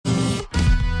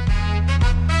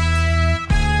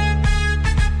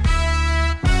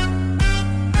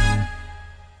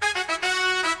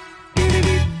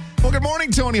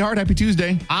Tony Hart. Happy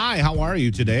Tuesday. Hi, how are you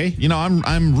today? You know,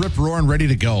 I'm rip roaring, ready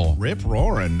to go. Rip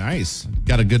roaring, nice.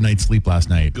 Got a good night's sleep last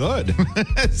night. Good.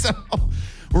 So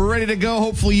we're ready to go.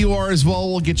 Hopefully you are as well.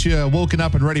 We'll get you woken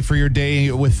up and ready for your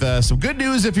day with some good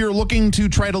news if you're looking to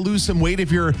try to lose some weight,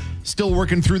 if you're still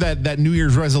working through that New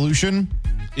Year's resolution.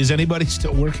 Is anybody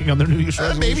still working on their New Year's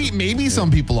resolution? Maybe some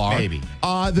people are. Maybe.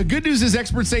 The good news is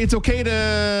experts say it's okay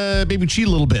to maybe cheat a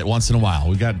little bit once in a while.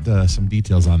 We got some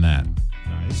details on that.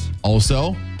 Nice.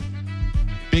 Also,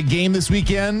 big game this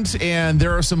weekend, and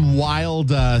there are some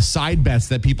wild side bets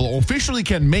that people officially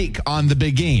can make on the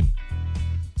big game.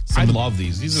 I love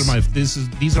these. These are my bets.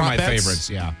 favorites.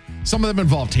 Yeah. Some of them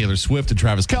involve Taylor Swift and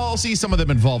Travis Kelce. Some of them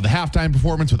involve the halftime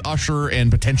performance with Usher and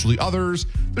potentially others.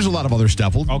 There's a lot of other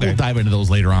stuff. We'll dive into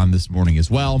those later on this morning as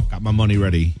well. Got my money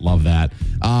ready. Love that.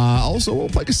 Also, we'll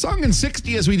play a song in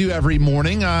 60 as we do every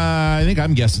morning. I think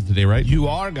I'm guessing today, right? You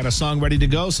are. Got a song ready to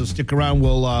go, so stick around.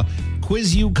 We'll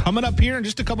quiz you coming up here in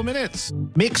just a couple minutes.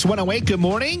 Mix 108, good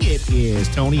morning. It is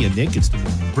Tony and Nick. It's the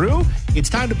Morning Brew. It's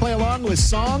time to play along with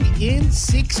Song in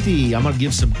 60. I'm going to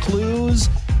give some clues,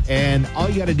 and all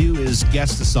you got to do is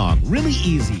guess the song. Really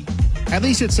easy. At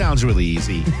least it sounds really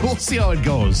easy. We'll see how it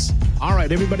goes. All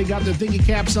right, everybody got their thinking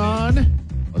caps on?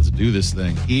 Let's do this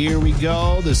thing. Here we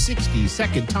go. The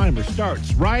 60-second timer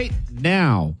starts right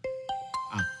now.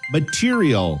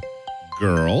 Material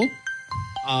Girl.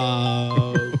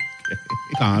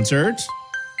 Concert.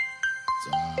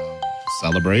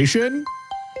 Celebration.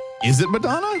 Is it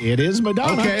Madonna? It is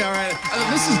Madonna. Okay, all right.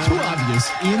 This is too obvious.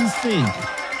 In Sync.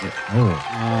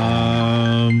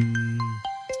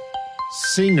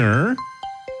 Singer.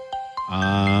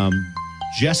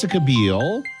 Jessica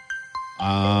Biel.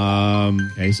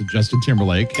 Okay, so Justin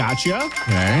Timberlake. Gotcha.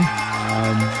 Okay.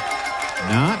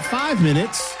 Not 5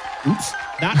 minutes. Oops.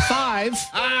 Not 5.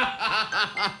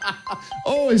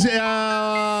 Oh, is it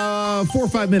 4 or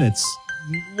 5 minutes?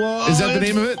 Well, is that the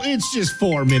name of it? It's just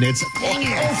 4 minutes. Dang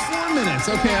it. Oh, 4 minutes.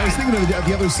 Okay, I was thinking of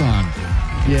the other song.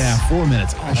 Yeah, 4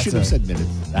 minutes. Oh, I should have said minutes.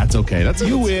 That's okay.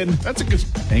 You win. That's a good.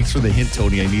 Thanks for the hint,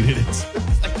 Tony. I needed it.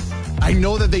 I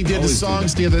know that they did the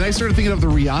songs together. And I started thinking of the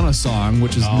Rihanna song,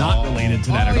 which is not related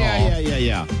to that at all.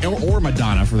 Yeah. Or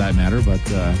Madonna, for that matter. But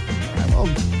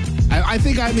I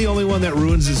think I'm the only one that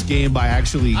ruins this game by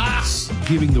actually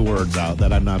giving the words out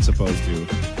that I'm not supposed to.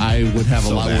 I would have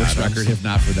a lot worse record if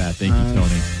not for that. Thank you,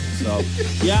 Tony. So,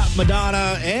 yeah,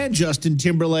 Madonna and Justin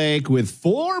Timberlake with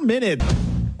 4 minutes.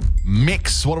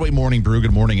 Mix 108 Morning Brew.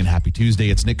 Good morning and happy Tuesday.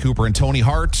 It's Nick Cooper and Tony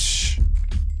Hart.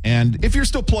 And if you're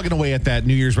still plugging away at that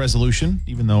New Year's resolution,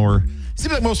 even though it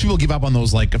seems like most people give up on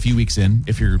those like a few weeks in,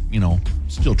 if you're,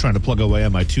 still trying to plug away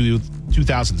on my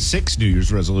 2006 New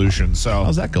Year's resolution. So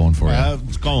how's that going for you?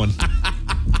 It's going.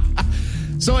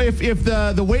 So if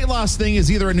the weight loss thing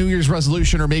is either a New Year's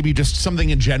resolution or maybe just something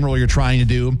in general you're trying to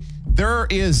do, there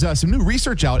is some new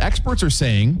research out. Experts are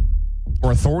saying,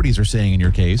 or authorities are saying in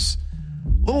your case,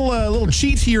 little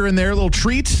cheat here and there, a little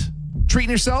treating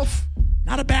yourself,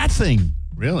 not a bad thing.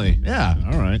 Really? Yeah.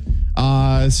 All right.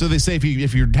 So they say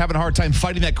if you're having a hard time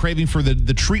fighting that craving for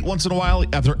the treat once in a while,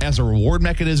 either as a reward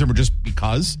mechanism or just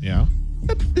because,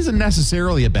 that isn't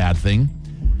necessarily a bad thing.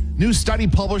 New study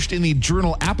published in the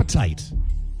journal Appetite,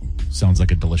 sounds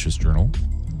like a delicious journal,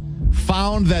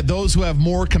 found that those who have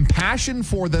more compassion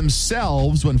for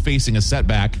themselves when facing a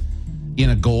setback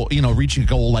in a goal, reaching a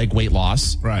goal like weight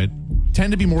loss, right,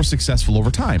 tend to be more successful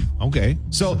over time. Okay.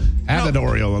 So have an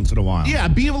Oreo once in a while. Yeah,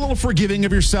 be a little forgiving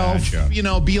of yourself.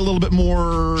 Gotcha. Be a little bit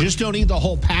more. Just don't eat the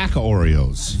whole pack of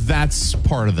Oreos. That's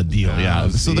part of the deal, yeah.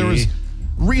 So there was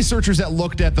researchers that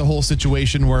looked at the whole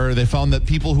situation where they found that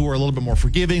people who are a little bit more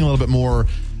forgiving, a little bit more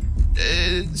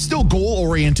still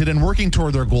goal-oriented and working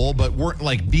toward their goal, but weren't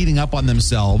like beating up on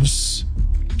themselves,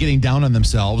 getting down on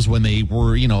themselves when they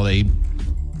were, they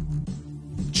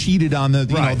cheated on the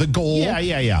the goal.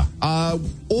 Yeah.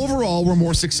 Overall, we're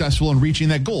more successful in reaching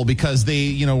that goal because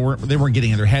they weren't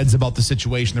getting in their heads about the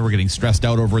situation. They were getting stressed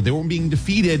out over it. They weren't being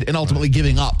defeated and ultimately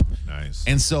giving up. Nice.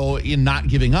 And so, in not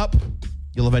giving up,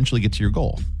 you'll eventually get to your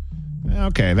goal.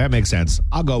 Okay, that makes sense.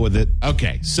 I'll go with it.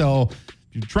 Okay, so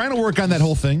if you're trying to work on that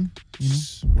whole thing,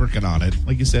 working on it.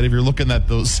 Like you said, if you're looking at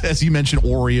those, as you mentioned,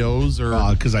 Oreos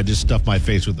or because I just stuffed my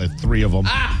face with the 3 of them.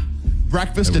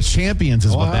 Breakfast of Champions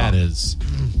is what that is.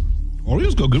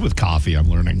 Oreos go good with coffee, I'm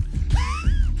learning.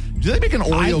 Do they make an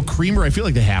Oreo creamer? I feel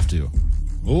like they have to.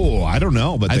 Oh, I don't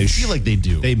know, but I feel like they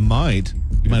do. They might.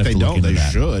 If they don't, they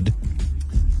should.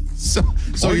 So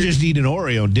you just eat an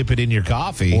Oreo and dip it in your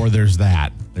coffee. Or there's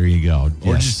that. There you go.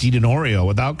 Or just eat an Oreo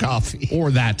without coffee. Or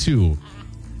that too.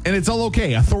 And it's all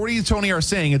okay. Authorities, Tony, are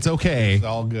saying it's okay. It's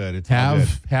all good. It's all good.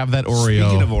 Have that Oreo.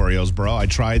 Speaking of Oreos, bro, I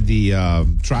tried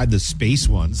the space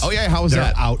ones. Oh yeah, how was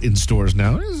that? They're out in stores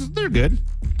now. They're good.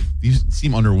 You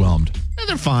seem underwhelmed.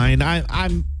 They're fine.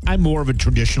 I'm more of a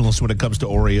traditionalist when it comes to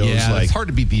Oreos. Yeah, it's hard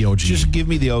to beat the OG. Just give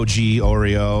me the OG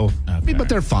Oreo. Okay. I mean, but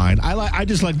they're fine. I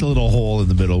just like the little hole in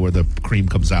the middle where the cream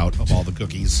comes out of all the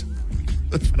cookies.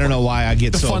 I don't know why I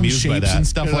get so amused by that. And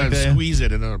stuff like that. Squeeze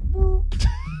it and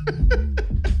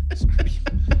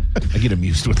I get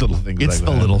amused with little things. It's like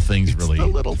the that. little things, really. It's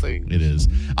the little thing. It is.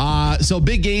 So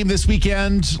big game this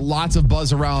weekend. Lots of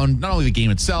buzz around not only the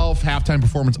game itself, halftime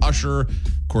performance, Usher,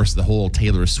 of course, the whole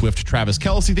Taylor Swift, Travis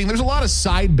Kelce thing. There's a lot of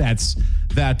side bets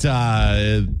that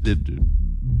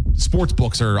sports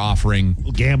books are offering.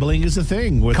 Well, gambling is a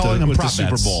thing with calling them with prop the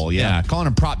Super bets. Bowl. Yeah, calling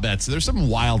them prop bets. There's some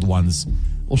wild ones.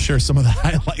 We'll share some of the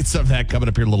highlights of that coming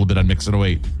up here a little bit on Mix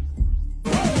 108.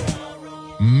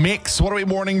 Mix 108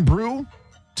 Morning Brew,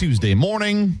 Tuesday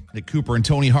morning. Nick Cooper and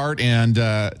Tony Hart. And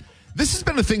this has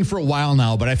been a thing for a while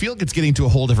now, but I feel like it's getting to a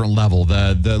whole different level.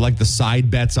 The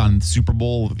side bets on Super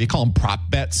Bowl, they call them prop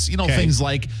bets. You know, things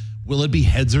like, will it be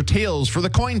heads or tails for the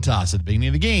coin toss at the beginning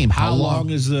of the game? How long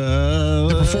is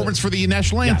the performance for the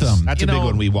national anthem? Yes, that's a big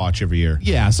one we watch every year.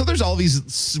 Yeah, so there's all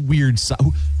these weird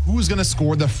who's going to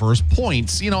score the first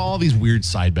points? You know, all these weird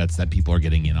side bets that people are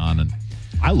getting in on, and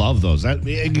I love those. It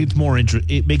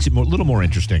makes it a little more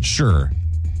interesting. Sure.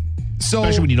 So,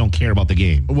 especially when you don't care about the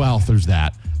game. Well, there's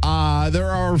that.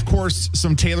 There are, of course,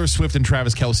 some Taylor Swift and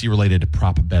Travis Kelce related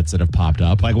prop bets that have popped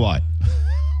up. Like what?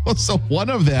 Well, so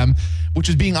one of them, which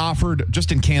is being offered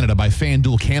just in Canada by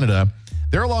FanDuel Canada,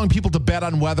 they're allowing people to bet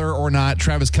on whether or not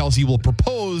Travis Kelce will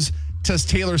propose to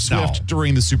Taylor Swift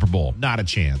during the Super Bowl. Not a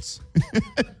chance.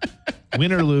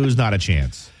 Win or lose, not a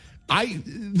chance.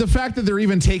 The fact that they're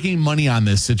even taking money on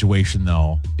this situation,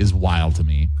 though, is wild to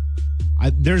me.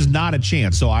 There's not a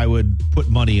chance, so I would put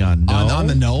money on no. On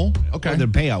the no? Okay. Well, the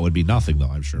payout would be nothing, though,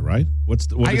 I'm sure, right?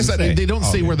 I guess they don't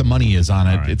say where the money is on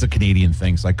it. Right. It's a Canadian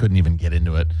thing, so I couldn't even get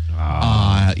into it.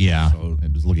 Yeah. So I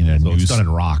was looking at news. It's done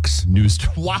in rocks. Loonies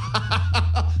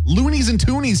and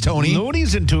toonies, Tony.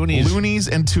 Loonies and toonies. Loonies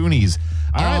and toonies.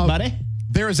 All right, buddy.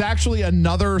 There is actually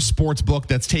another sports book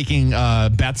that's taking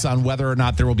bets on whether or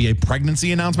not there will be a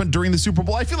pregnancy announcement during the Super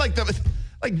Bowl. I feel like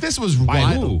this was by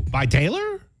who? By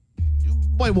Taylor?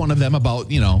 By one of them about,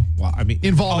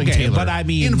 involving Taylor. But I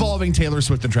mean, involving Taylor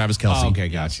Swift and Travis Kelce. Oh, okay,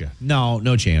 gotcha.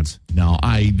 No chance. No,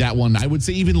 that one, I would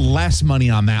say even less money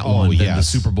on that one than the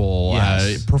Super Bowl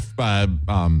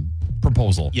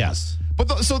proposal. Yes.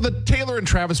 But so the Taylor and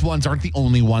Travis ones aren't the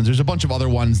only ones. There's a bunch of other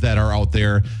ones that are out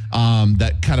there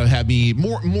that kind of have me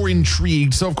more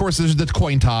intrigued. So, of course, there's the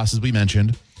coin toss, as we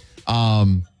mentioned.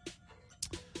 Will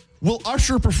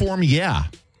Usher perform? Yeah.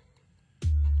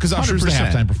 Because Usher's the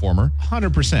halftime performer.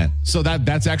 100%. So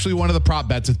that's actually one of the prop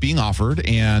bets that's being offered.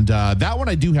 And that one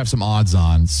I do have some odds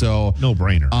on. So no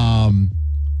brainer.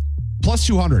 Plus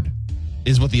 200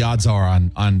 is what the odds are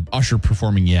on Usher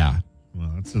performing. Yeah. Well,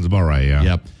 that sounds about right. Yeah.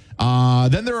 Yep.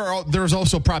 Then there's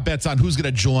also prop bets on who's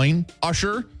going to join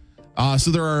Usher. So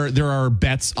there are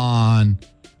bets on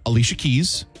Alicia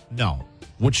Keys. No.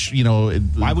 Which,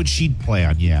 why would she play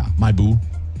on My Boo?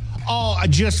 Oh,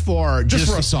 just for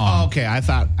a song. Oh, okay, I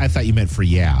thought you meant for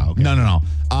Okay. No.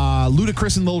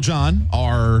 Ludacris and Lil Jon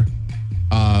are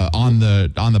on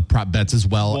the prop bets as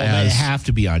well as they have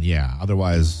to be on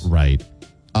otherwise. Right.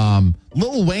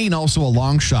 Lil Wayne also a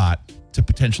long shot to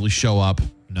potentially show up.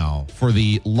 No. For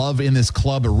the Love in This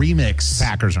Club remix.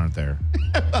 Packers aren't there.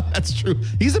 That's true.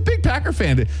 He's a big Packer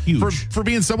fan. Huge. For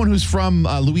being someone who's from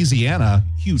Louisiana,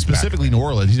 specifically New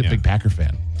Orleans, he's a big Packer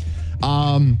fan.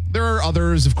 There are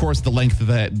others, of course, the length of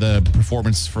the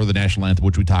performance for the national anthem,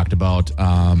 which we talked about.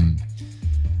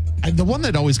 The one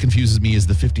that always confuses me is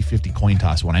the 50-50 coin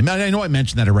toss one. I know I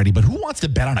mentioned that already, but who wants to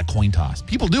bet on a coin toss?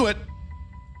 People do it.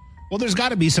 Well, there's got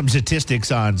to be some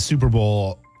statistics on Super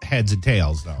Bowl heads and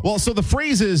tails, though. Well, so the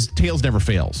phrase is tails never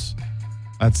fails.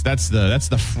 That's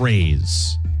the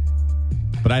phrase.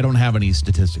 But I don't have any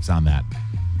statistics on that.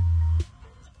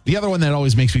 The other one that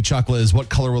always makes me chuckle is what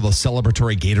color will the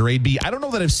celebratory Gatorade be? I don't know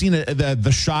that I've seen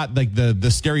the shot, like the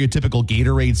stereotypical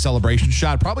Gatorade celebration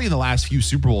shot, probably in the last few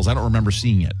Super Bowls. I don't remember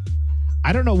seeing it.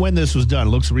 I don't know when this was done. It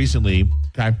looks recently.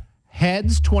 Okay.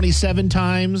 Heads 27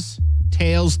 times,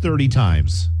 tails 30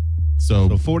 times. So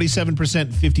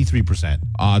 47%, 53%.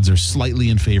 Odds are slightly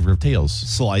in favor of tails.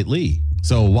 Slightly.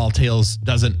 So while tails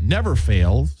never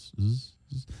fail,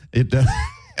 it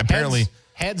apparently...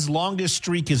 Heads' longest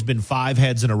streak has been 5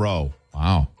 heads in a row.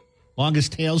 Wow.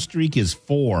 Longest tail streak is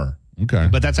 4. Okay.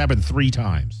 But that's happened 3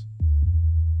 times.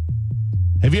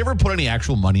 Have you ever put any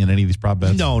actual money on any of these prop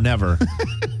bets? No, never.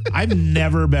 I've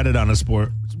never betted on a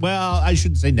sport. Well, I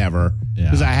shouldn't say never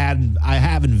because I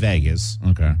have in Vegas.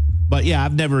 Okay. But yeah,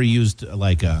 I've never used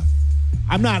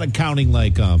I'm not accounting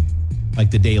like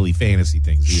the daily fantasy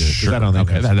things either. Sure. I don't think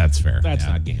that's fair. That's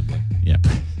not gambling. Yep.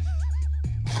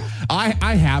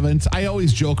 I haven't. I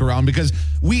always joke around because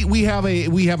we have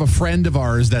a friend of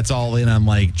ours that's all in on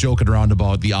like joking around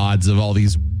about the odds of all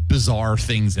these bizarre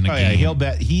things in a game. Yeah, he'll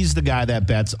bet. He's the guy that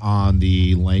bets on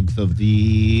the length of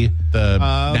the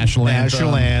national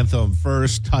anthem,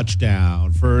 first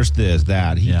touchdown, first this,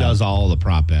 that. He does all the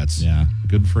prop bets. Yeah,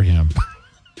 good for him.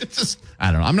 It's just,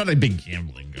 I don't know. I'm not a big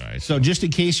gambling guy. So just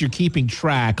in case you're keeping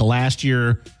track, last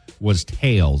year was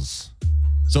tails.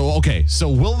 So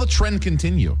will the trend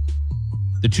continue?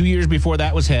 The 2 years before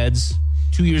that was heads.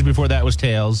 2 years before that was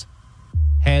tails.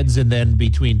 Heads, and then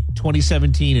between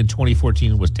 2017 and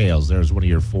 2014 was tails. There's one of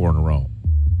your 4 in a row.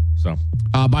 So,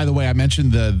 by the way, I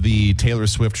mentioned the Taylor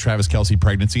Swift Travis Kelce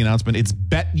pregnancy announcement. It's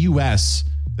BetUS.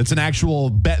 That's an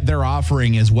actual bet they're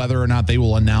offering is whether or not they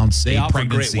will announce a pregnancy. They offer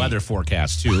great weather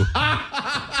forecasts too.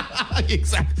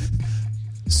 Exactly.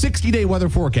 60-day weather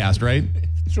forecast, right?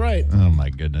 That's right. Oh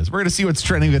my goodness. We're going to see what's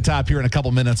trending at the top here in a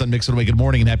couple minutes on Mix 108. Good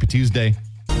morning and happy Tuesday.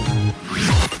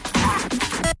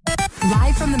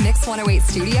 Live from the Mix 108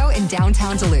 studio in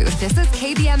downtown Duluth, this is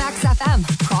KBMX FM,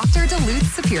 Proctor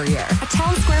Duluth Superior, a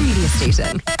town square media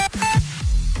station.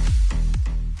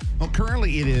 Well,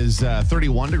 currently it is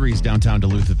 31 degrees downtown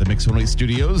Duluth at the Mix 108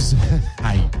 studios.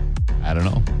 I don't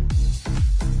know.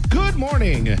 Good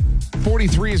morning.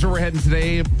 43 is where we're heading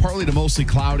today, partly to mostly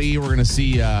cloudy. We're going to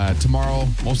see tomorrow,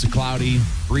 mostly cloudy,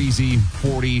 breezy,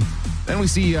 40. Then we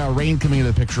see rain coming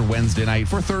into the picture Wednesday night.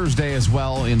 For Thursday as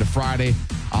well into Friday.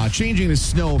 Changing to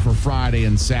snow for Friday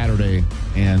and Saturday.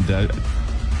 And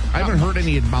I haven't heard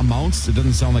any amounts. It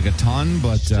doesn't sound like a ton,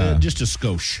 but just a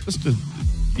skosh. It's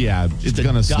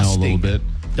going to snow a little bit.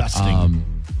 Dusting.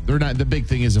 They're not. The big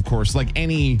thing is, of course, like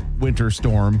any winter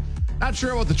storm, not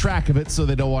sure about the track of it, so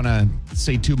they don't want to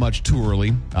say too much too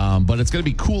early. But it's going to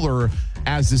be cooler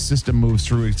as this system moves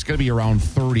through. It's going to be around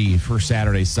 30 for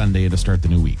Saturday, Sunday to start the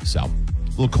new week. So a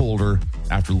little colder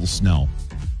after a little snow.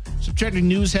 Some trending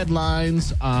news headlines.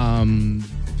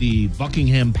 The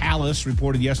Buckingham Palace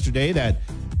reported yesterday that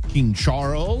King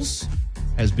Charles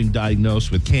has been diagnosed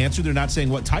with cancer. They're not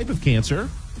saying what type of cancer,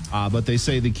 but they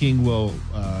say the king will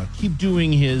keep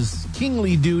doing his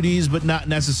kingly duties, but not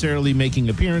necessarily making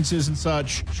appearances and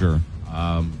such. Sure.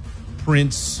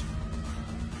 Prince,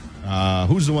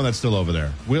 who's the one that's still over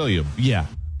there? William. Yeah.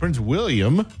 Prince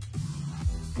William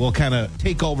will kind of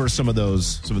take over some of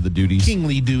the duties,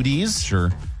 kingly duties.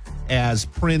 Sure. As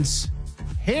Prince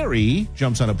Harry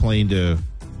jumps on a plane to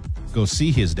go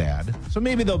see his dad. So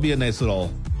maybe there'll be a nice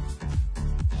little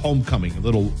homecoming, a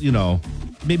little,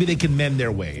 maybe they can mend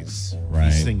their ways. Right.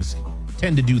 These things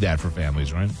tend to do that for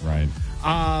families, right? Right.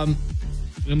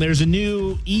 And there's a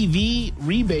new EV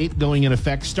rebate going in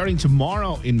effect starting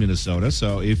tomorrow in Minnesota.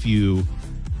 So if you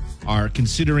are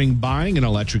considering buying an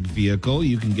electric vehicle,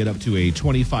 you can get up to a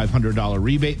 $2,500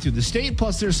 rebate through the state.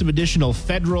 Plus, there's some additional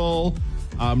federal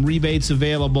rebates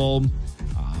available.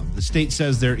 The state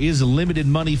says there is limited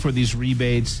money for these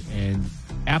rebates, and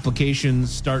applications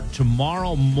start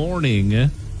tomorrow morning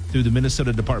through the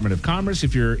Minnesota Department of Commerce.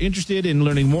 If you're interested in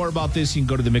learning more about this, you can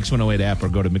go to the Mix 108 app or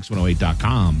go to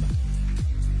mix108.com.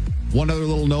 One other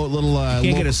little note,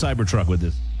 Can't get a Cybertruck with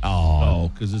this.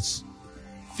 Oh, because it's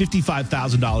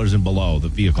 $55,000 and below the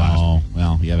vehicle. Oh,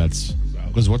 well, yeah, that's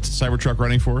because what's the Cybertruck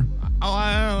running for?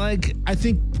 I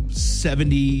think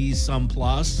 70 some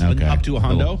plus, okay. Up to a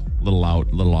hundo. Little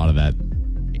out of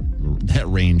that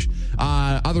range.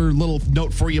 Other little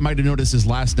note for you might have noticed is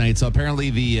last night. So apparently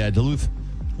the Duluth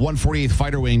 148th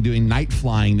Fighter Wing doing night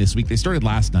flying this week. They started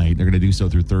last night. They're going to do so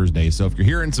through Thursday. So if you're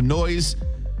hearing some noise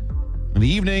in the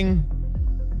evening,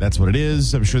 that's what it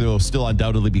is. I'm sure there will still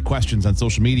undoubtedly be questions on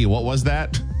social media. What was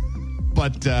that?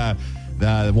 But the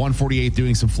 148th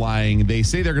doing some flying. They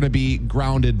say they're going to be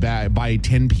grounded by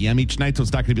 10 p.m. each night, so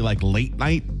it's not going to be like late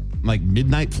night, like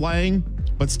midnight flying.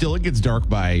 But still, it gets dark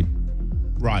by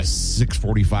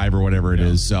 6:45 or whatever it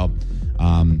is. So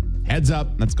heads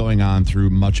up, that's going on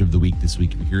through much of the week this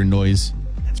week. If you're hearing noise,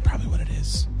 that's probably what it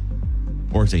is.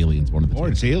 Or it's aliens, one of the two. Or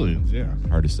it's aliens, yeah.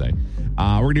 Hard to say.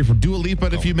 We're going to hear from Dua Lipa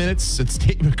in a few minutes. It's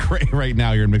Tate McRae right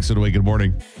now here in Mix 108. Good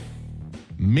morning.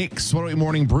 Mix 108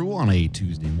 Morning Brew on a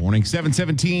Tuesday morning.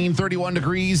 7:17, 31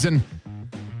 degrees. And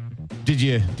did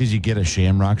you get a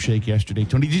Shamrock Shake yesterday,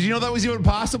 Tony? Did you know that was even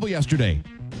possible yesterday?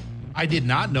 I did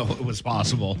not know it was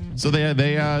possible. So they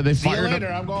See fired you later,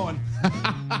 up. I'm going.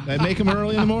 They make them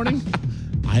early in the morning?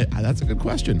 That's a good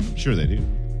question. Sure they do.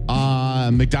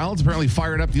 McDonald's apparently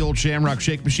fired up the old Shamrock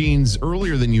Shake machines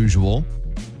earlier than usual,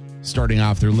 starting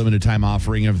off their limited time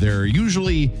offering of their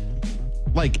usually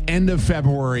like end of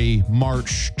February,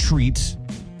 March treat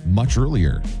much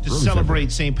earlier. To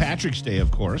celebrate St. Patrick's Day,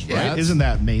 of course, right? Isn't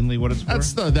that mainly what it's for?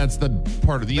 That's the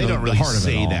part of the, they don't really the heart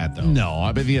say of it all. That, though. No,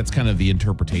 I mean, that's kind of the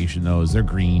interpretation, though, is they're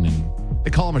green, and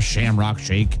they call them a Shamrock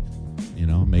Shake. You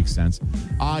know, makes sense.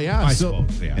 I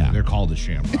suppose, yeah. They're called a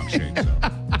Shamrock Shake, so.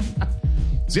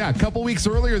 So, yeah, a couple weeks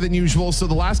earlier than usual. So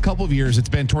the last couple of years, it's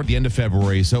been toward the end of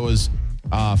February. So it was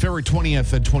February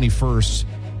 20th and 21st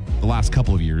the last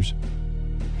couple of years.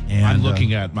 And I'm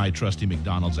looking at my trusty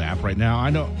McDonald's app right now. I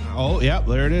know. Oh, yeah,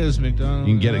 there it is, McDonald's.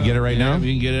 You can get it right now?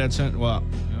 You can get it at Cent. Well,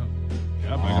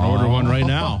 yeah, I can order one right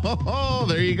now. Oh,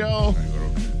 there you go.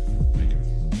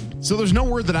 So there's no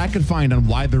word that I could find on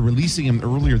why they're releasing them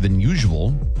earlier than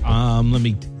usual. Let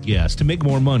me guess. To make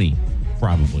more money.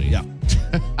 Probably. Yeah.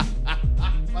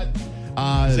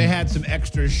 They had some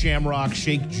extra Shamrock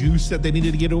Shake juice that they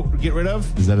needed to get rid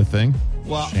of. Is that a thing?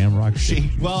 Well, Shamrock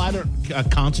Shake. Well, I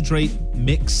don't concentrate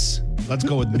mix. Let's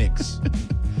go with mix.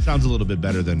 Sounds a little bit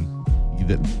better than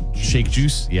shake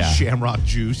juice. Yeah, Shamrock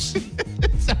juice.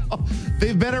 So,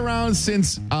 they've been around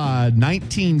since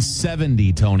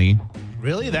 1970. Tony,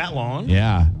 really that long?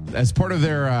 Yeah, as part of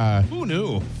their who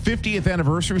knew 50th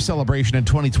anniversary celebration in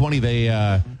 2020,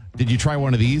 they did you try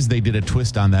one of these? They did a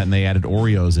twist on that and they added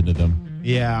Oreos into them.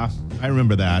 Yeah, I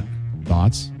remember that.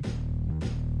 Thoughts?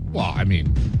 Well, I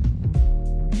mean,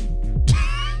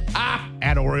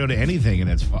 add Oreo to anything and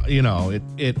it's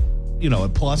it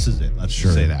pluses it. Let's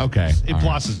just say that. Okay, it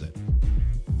pluses it.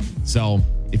 So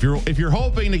if you're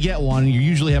hoping to get one, you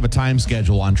usually have a time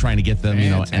schedule on trying to get them.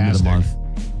 Fantastic. End of the month.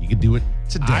 You could do it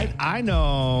today. I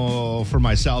know for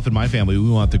myself and my family, we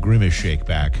want the Grimace Shake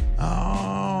back. Oh,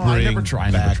 I never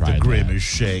tried the Grimace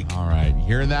Shake. All right, you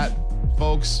hearing that,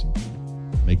 folks?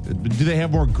 Do they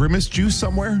have more Grimace juice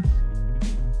somewhere?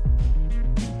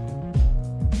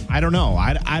 I don't know.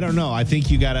 I don't know. I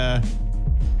think you gotta.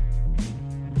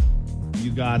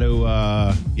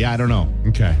 I don't know.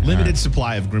 Okay. Limited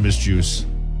supply of Grimace juice.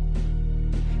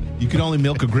 You can only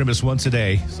milk a Grimace once a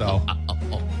day. So.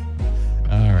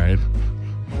 All right.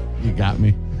 You got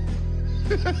me.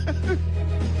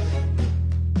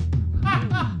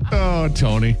 Oh,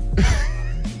 Tony.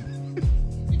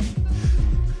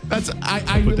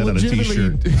 I put that on a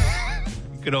t-shirt. You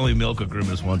could only milk a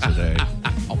Grimace once a day.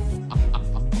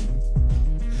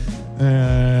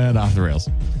 And off the rails.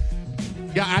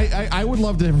 Yeah, I would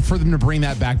love for them to bring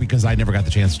that back because I never got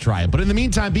the chance to try it. But in the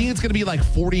meantime, being it's going to be like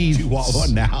 40. You want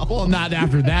one now? Well, not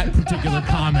after that particular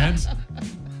comment.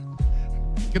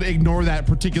 Going to ignore that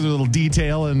particular little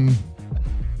detail, and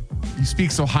you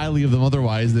speak so highly of them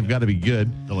otherwise, they've got to be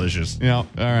good. Delicious. Yeah. All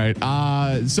right.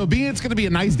 So being it's going to be a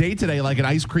nice day today, like an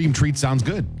ice cream treat sounds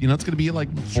good. It's going to be like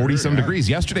 40-some degrees.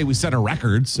 Yesterday we set a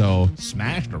record, so.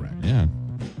 Smashed a record. Yeah.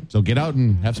 So get out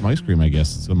and have some ice cream, I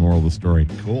guess. It's the moral of the story.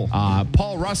 Cool.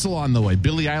 Paul Russell on the way.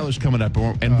 Billie Eilish coming up.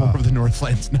 And more of the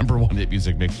Northland's #1 hit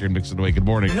music mix here in Mix It Away. Good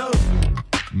morning.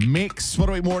 Mix What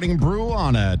Away Morning Brew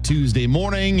on a Tuesday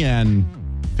morning. And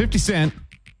 50 Cent,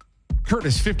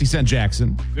 Curtis 50 Cent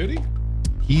Jackson. Did he?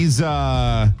 He's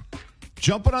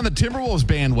jumping on the Timberwolves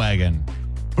bandwagon.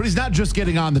 But he's not just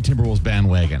getting on the Timberwolves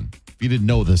bandwagon. If you didn't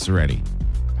know this already.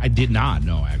 I did not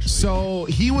know, actually. So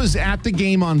he was at the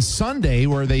game on Sunday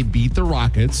where they beat the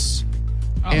Rockets.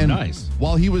 Oh, and nice.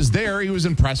 While he was there, he was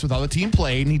impressed with how the team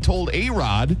played. And he told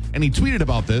A-Rod, and he tweeted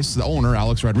about this, the owner,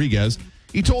 Alex Rodriguez.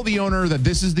 He told the owner that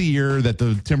this is the year that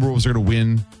the Timberwolves are going to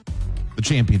win the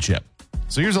championship.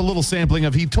 So here's a little sampling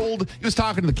of he was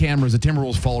talking to the cameras. The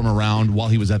Timberwolves followed him around while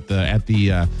he was at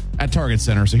Target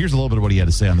Center. So here's a little bit of what he had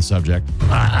to say on the subject.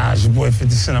 It's your boy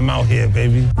 50 Cent. I'm out here,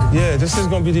 baby. Yeah, this is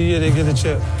gonna be the year they get a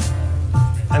chip,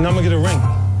 and I'm gonna get a ring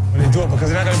when they do it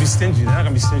because they're not gonna be stingy. They're not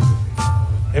gonna be stingy.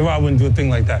 A-Rod wouldn't do a thing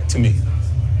like that to me.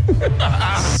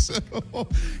 So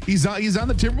he's on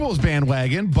the Timberwolves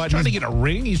bandwagon, but trying to get a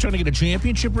ring. He's trying to get a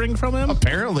championship ring from him.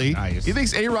 Apparently, nice. He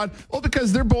thinks A-Rod. Well,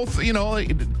 because they're both,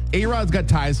 A-Rod's got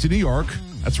ties to New York.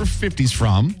 That's where 50's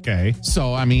from. Okay,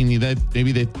 so I mean,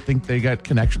 maybe they think they got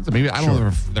connections. Maybe I don't know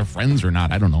if they're friends or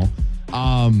not. I don't know.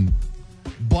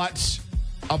 But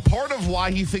a part of why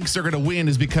he thinks they're going to win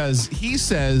is because he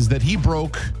says that he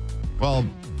broke. Well,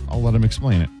 I'll let him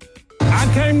explain it.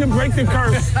 I came to break the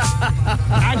curse.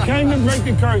 I came to break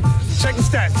the curse. Check the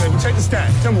stats, baby. Check the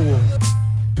stats.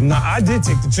 Timberwolves. Now, I did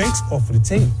take the jinx off of the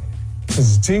team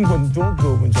because the team wasn't doing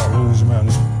good when Ja Rule was around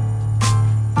this.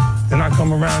 Then I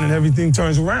come around and everything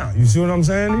turns around. You see what I'm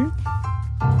saying to you?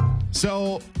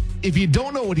 So, if you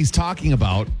don't know what he's talking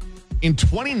about, in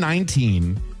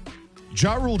 2019,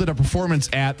 Ja Rule did a performance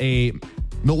at a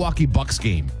Milwaukee Bucks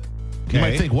game. You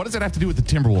might think, what does that have to do with the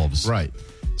Timberwolves? Right.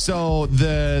 So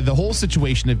the whole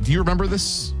situation, do you remember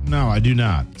this? No, I do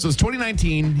not. So it's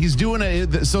 2019. He's doing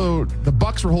so the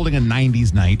Bucks were holding a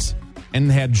 90s night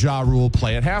and had Ja Rule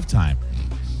play at halftime,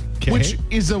 which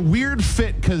is a weird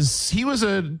fit because he was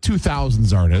a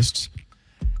 2000s artist.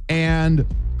 And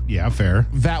yeah, fair.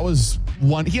 That was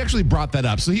one. He actually brought that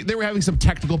up. So they were having some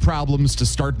technical problems to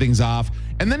start things off.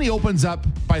 And then he opens up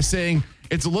by saying,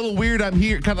 it's a little weird I'm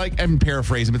here, kind of like, I'm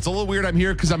paraphrasing. It's a little weird I'm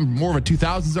here because I'm more of a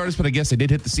 2000s artist, but I guess I did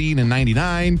hit the scene in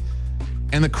 99.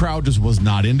 And the crowd just was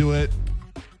not into it.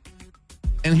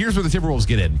 And here's where the Timberwolves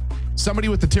get in. Somebody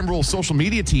with the Timberwolves social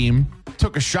media team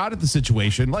took a shot at the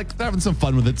situation, like having some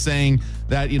fun with it, saying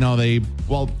that,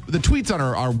 the tweet's on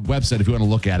our website if you want to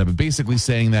look at it, but basically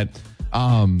saying that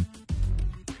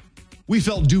we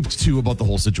felt duped too about the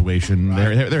whole situation.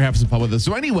 Right. They're having some fun with this.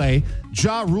 So anyway,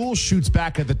 Ja Rule shoots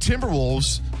back at the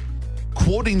Timberwolves,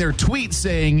 quoting their tweet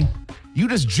saying, "You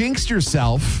just jinxed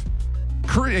yourself,"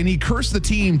 and he cursed the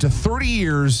team to 30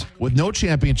 years with no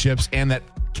championships, and that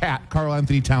Karl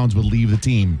Anthony Towns would leave the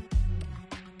team.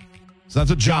 So that's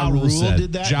what Ja Rule said.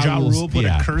 Did that? Ja Rule put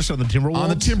a curse on the Timberwolves? On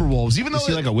the Timberwolves. Even though is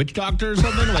he like a witch doctor or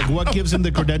something? Like, what gives him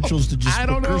the credentials to just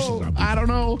put curses on people? I don't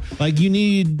know. Like, you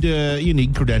need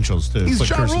credentials to He's put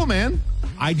Ja curses. Rule, man.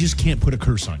 I just can't put a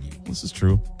curse on you. This is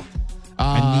true.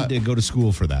 I need to go to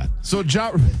school for that. So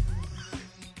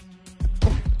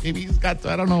maybe he's got,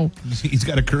 I don't know. He's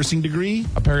got a cursing degree?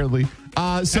 Apparently.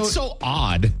 That's so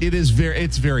odd. It's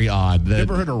very odd. I've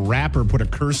never heard a rapper put a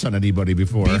curse on anybody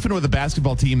before. Beefing with a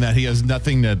basketball team that he has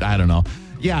nothing to, I don't know.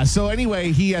 Yeah, so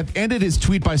anyway, he ended his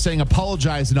tweet by saying,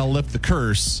 "Apologize and I'll lift the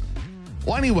curse."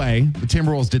 Well, anyway, the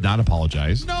Timberwolves did not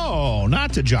apologize. No,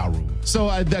 not to Ja Rule. So,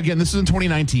 again, this is in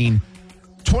 2019.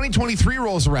 2023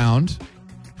 rolls around.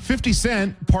 50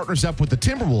 Cent partners up with the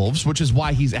Timberwolves, which is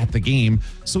why he's at the game.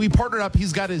 So he partnered up.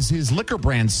 He's got his liquor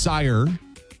brand, Sire,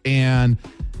 and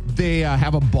they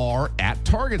have a bar at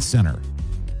Target Center.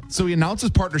 So he announced his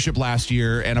partnership last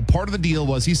year, and a part of the deal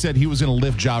was he said he was going to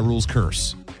lift Ja Rule's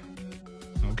curse.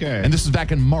 Okay. And this is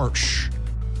back in March.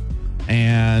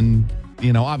 And,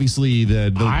 obviously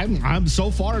I'm so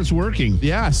far it's working.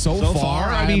 Yeah, so far.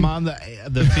 I'm on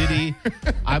the Fiddy.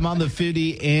 I'm on the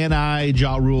Fiddy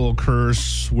anti-Ja Rule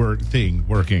curse working.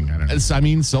 I don't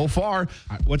know. So far.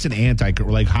 What's an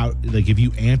anti-curse? Like if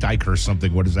you anti-curse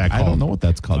something, what is that called? I don't know what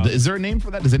that's called. Is there a name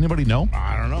for that? Does anybody know?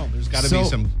 I don't know. There's got to be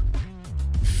some.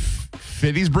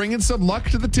 Fiddy's bringing some luck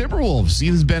to the Timberwolves.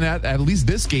 He's been at least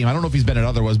this game. I don't know if he's been at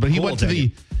other ones, but he went to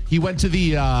the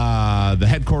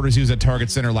headquarters. He was at Target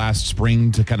Center last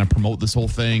spring to kind of promote this whole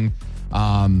thing.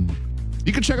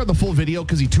 You can check out the full video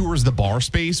because he tours the bar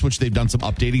space, which they've done some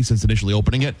updating since initially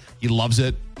opening it. He loves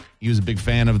it. He was a big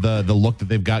fan of the look that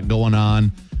they've got going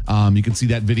on. You can see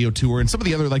that video tour and some of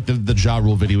the other, like the Ja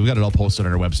Rule video. We've got it all posted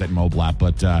on our website, Mobile app.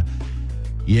 But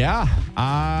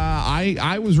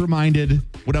I was reminded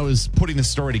when I was putting this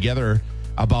story together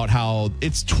about how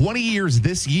it's 20 years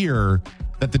this year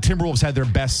that the Timberwolves had their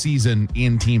best season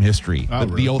in team history.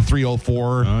 The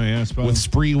 03-04 with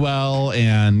Spreewell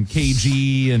and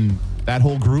KG and that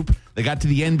whole group. They got to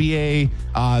the NBA,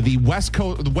 the West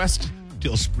Coast,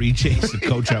 Till Spree chased the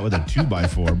coach out with a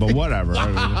 2x4, but whatever.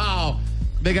 Wow.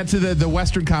 They got to the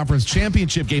Western Conference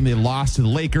Championship game. They lost to the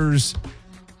Lakers.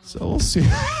 So we'll see.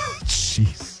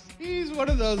 Jeez. He's one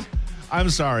of those. I'm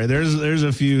sorry. There's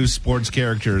a few sports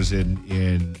characters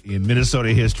in Minnesota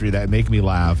history that make me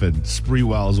laugh, and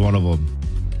Spreewell is one of them.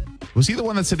 Was he the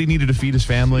one that said he needed to feed his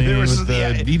family?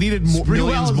 He needed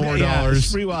millions more dollars.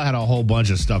 Spreewell had a whole bunch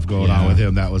of stuff going on with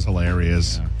him that was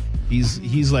hilarious. Yeah.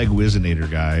 He's like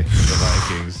Wizinator guy for the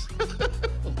Vikings.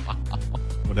 Wow.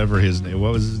 Whatever his name.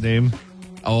 What was his name?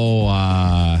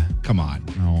 Oh, come on.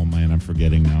 Oh, man, I'm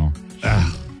forgetting now.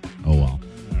 Oh, well.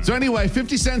 So anyway,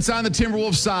 50 Cent's on the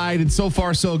Timberwolves side, and so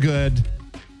far so good.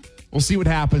 We'll see what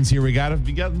happens here. We got a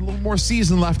little more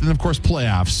season left, and of course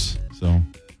playoffs. So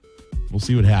we'll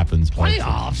see what happens.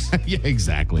 Playoffs? Yeah,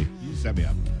 exactly. You set me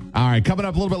up. All right, coming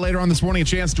up a little bit later on this morning, a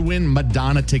chance to win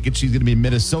Madonna tickets. She's going to be in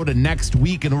Minnesota next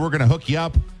week, and we're going to hook you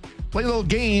up. Play a little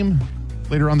game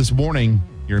later on this morning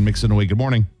here in Mix 108. Good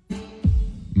morning.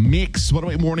 Mix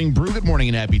 108 Morning Brew. Good morning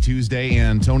and happy Tuesday.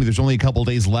 And Tony, there's only a couple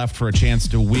days left for a chance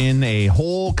to win a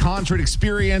whole concert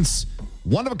experience.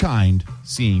 One of a kind,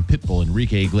 seeing Pitbull,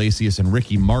 Enrique Iglesias, and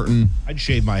Ricky Martin. I'd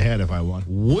shave my head if I won.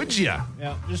 Would you?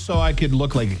 Yeah, just so I could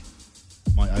look like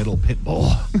my idol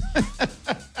Pitbull.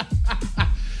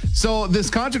 So this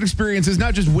concert experience is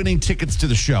not just winning tickets to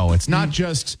the show. It's not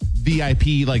just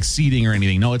VIP like seating or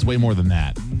anything. No, it's way more than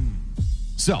that.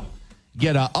 So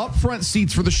get upfront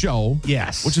seats for the show.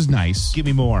 Yes. Which is nice. Give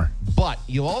me more. But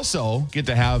you'll also get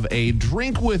to have a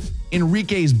drink with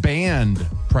Enrique's band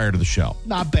prior to the show.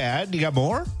 Not bad. You got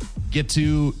more? Get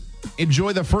to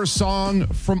enjoy the first song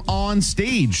from on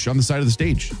stage, on the side of the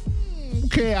stage.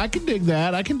 Okay, I can dig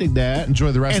that.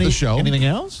 Enjoy the rest of the show. Anything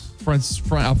else?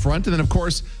 Up front. And then, of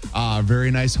course, very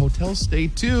nice hotel stay,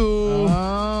 too.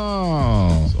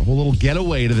 Oh. So a whole little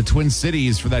getaway to the Twin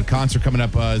Cities for that concert coming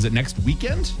up. Is it next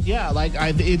weekend? Yeah,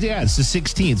 it's the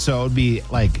 16th, so it would be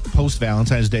like post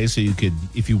Valentine's Day. So you could,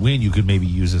 if you win, you could maybe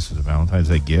use this as a Valentine's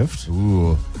Day gift.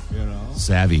 Ooh,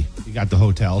 savvy. You got the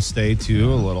hotel stay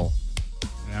too, a little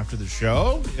after the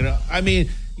show. I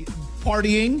mean,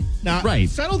 partying. Now, right?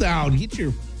 Settle down. Get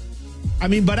your. I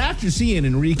mean, but after seeing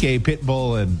Enrique,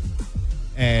 Pitbull,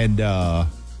 and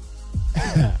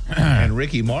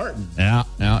Ricky Martin, yeah.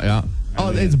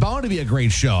 It's bound to be a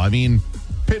great show. I mean,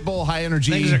 Pitbull, high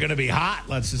energy. Things are going to be hot.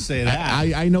 Let's just say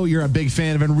that. I know you're a big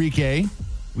fan of Enrique.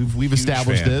 We've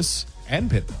established this. And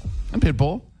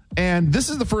Pitbull. And this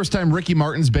is the first time Ricky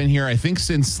Martin's been here, I think,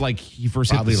 since he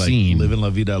first hit the scene. Living La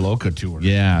Vida Loca tour.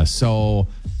 Yeah, so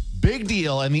big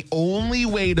deal. And the only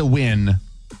way to win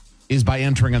is by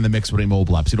entering on the Mix With Wade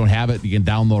mobile app. So you don't have it, you can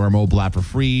download our mobile app for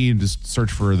free. Just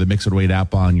search for the Mix With Wade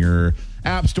app on your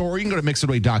app store. You can go to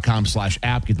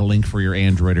mixwithwade.com/app, get the link for your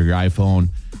Android or your iPhone.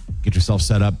 Get yourself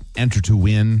set up, enter to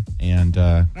win, and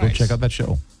go check out that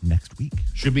show next week.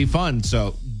 Should be fun.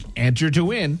 So enter to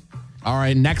win. All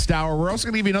right, next hour, we're also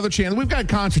going to give you another chance. We've got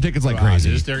concert tickets like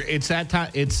crazy. It's that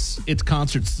time. It's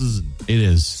concert season. It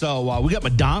is. So we got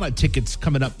Madonna tickets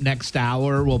coming up next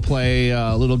hour. We'll play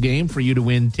a little game for you to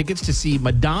win tickets to see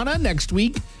Madonna next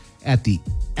week at the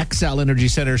XL Energy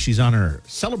Center. She's on her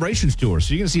Celebrations tour,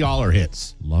 so you're going to see all her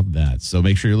hits. Love that. So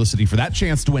make sure you're listening for that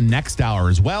chance to win next hour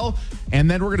as well. And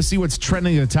then we're going to see what's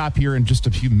trending at the top here in just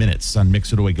a few minutes on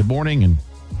Mix It Away. Good morning and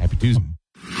happy Tuesday.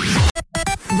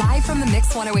 Live from the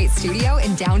Mix 108 studio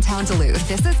in downtown Duluth,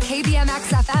 this is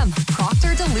KBMX FM,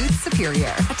 Proctor, Duluth,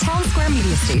 Superior, a town square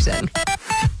media station.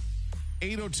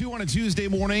 8:02 on a Tuesday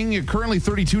morning. Currently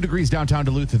 32 degrees downtown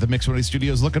Duluth at the Mix 108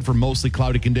 studios. Looking for mostly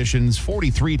cloudy conditions.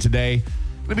 43 today.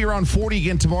 Going to be around 40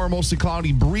 again tomorrow. Mostly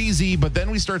cloudy, breezy. But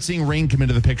then we start seeing rain come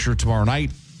into the picture tomorrow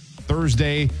night.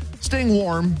 Thursday, staying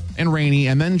warm and rainy,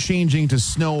 and then changing to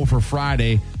snow for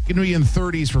Friday. Going to be in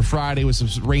 30s for Friday with some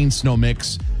rain-snow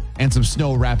mix. And some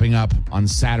snow wrapping up on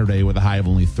Saturday with a high of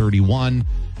only 31.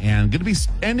 And going to be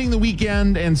ending the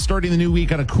weekend and starting the new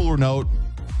week on a cooler note.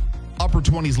 Upper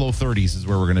 20s, low 30s is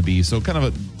where we're going to be. So kind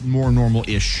of a more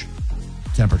normal-ish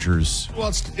temperatures. Well,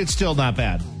 it's still not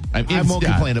bad. I won't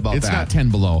complain about that. It's not 10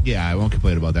 below. Yeah, I won't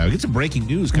complain about that. We get some breaking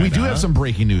news. We do have some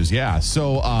breaking news, yeah.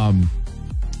 So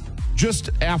just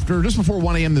before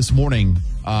 1 a.m. this morning,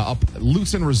 up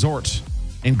Lutsen Resort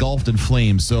engulfed in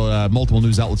flames. So multiple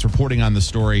news outlets reporting on the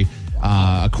story.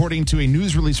 According to a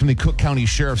news release from the Cook County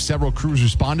Sheriff, several crews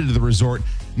responded to the resort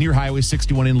near Highway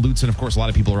 61 in Lutsen. Of course, a lot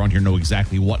of people around here know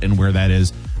exactly what and where that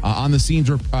is. On the scenes,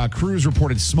 crews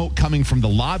reported smoke coming from the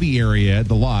lobby area at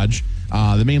the lodge.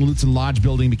 The main Lutsen Lodge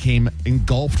building became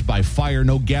engulfed by fire.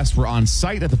 No guests were on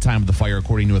site at the time of the fire,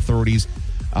 according to authorities.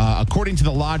 According to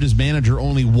the lodge's manager,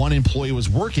 only one employee was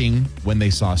working when they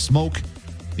saw smoke.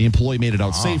 The employee made it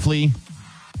out safely.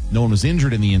 No one was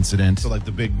injured in the incident. So like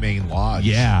the big main lodge.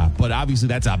 Yeah, but obviously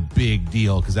that's a big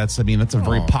deal because that's a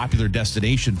very popular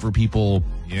destination for people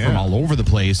from all over the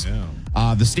place.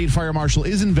 Yeah. The state fire marshal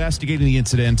is investigating the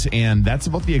incident, and that's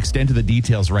about the extent of the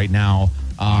details right now.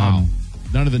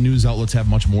 None of the news outlets have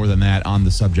much more than that on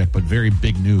the subject, but very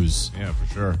big news. Yeah,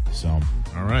 for sure. So,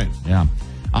 all right. Yeah.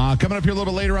 Coming up here a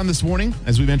little later on this morning,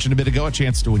 as we mentioned a bit ago, a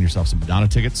chance to win yourself some Madonna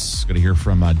tickets. Going to hear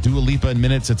from Dua Lipa in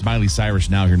minutes. It's Miley Cyrus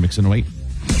now here in Mix 108.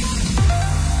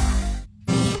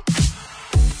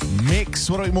 Mix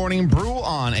 108 Morning Brew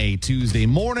on a Tuesday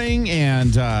morning,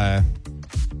 and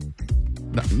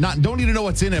don't need to know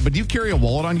what's in it, but do you carry a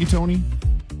wallet on you, Tony?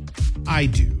 I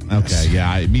do. Okay,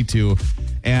 yeah, me too.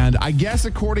 And I guess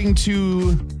according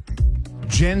to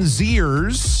Gen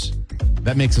Zers,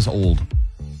 that makes us old.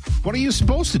 What are you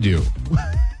supposed to do?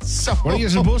 What are you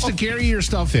supposed to carry your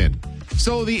stuff in?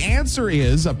 So the answer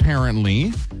is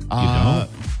apparently,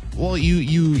 well,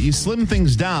 you slim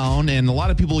things down, and a lot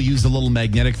of people use the little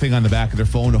magnetic thing on the back of their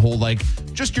phone to hold like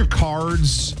just your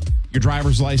cards, your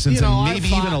driver's license, and maybe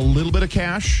even a little bit of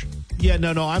cash. Yeah,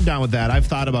 no, I'm down with that. I've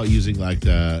thought about using like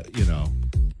the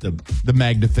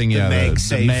Magna thing, the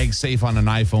MagSafe on an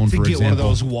iPhone, for example. Get one of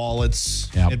those wallets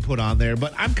and put on there.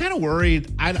 But I'm kind of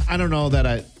worried. I don't know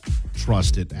that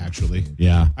trust it, actually.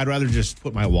 Yeah. I'd rather just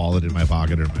put my wallet in my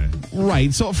pocket or my...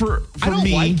 Right. So for I don't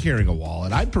me, like carrying a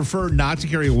wallet. I'd prefer not to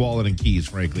carry a wallet and keys,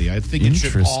 frankly. I think it should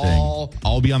interesting.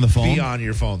 All be on the phone? be on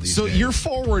your phone these So days. you're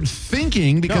forward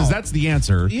thinking because No. that's the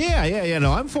answer. Yeah.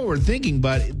 No, I'm forward thinking,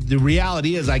 but the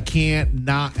reality is I can't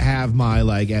not have my,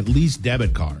 at least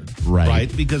debit card.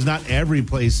 Right. Because not every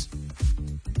place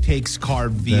takes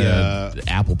card via...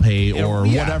 Apple Pay or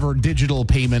Yeah. whatever digital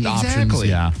payment options.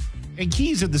 Yeah. And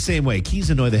keys are the same way. Keys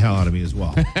annoy the hell out of me as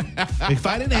well. If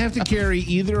I didn't have to carry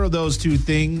either of those two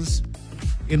things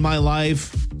in my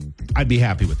life, I'd be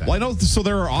happy with that. Well, I know. So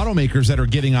there are automakers that are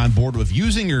getting on board with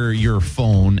using your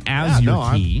phone as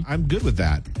your key. I'm good with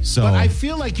that. So- but I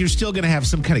feel like you're still going to have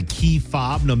some kind of key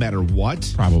fob no matter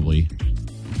what. Probably.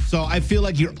 So I feel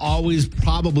like you're always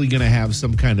probably going to have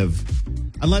some kind of,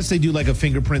 unless they do a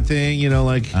fingerprint thing,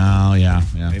 Oh, yeah.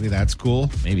 maybe that's cool.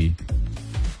 Maybe.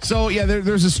 So, yeah,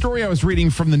 there's a story I was reading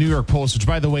from the New York Post, which,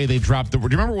 by the way, they dropped. Do you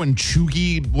remember when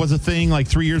chuggy was a thing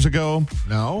 3 years ago?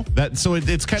 No.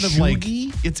 It's kind of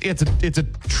Chuggy? it's a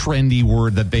trendy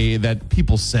word that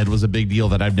people said was a big deal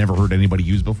that I've never heard anybody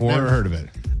use before. Never heard of it.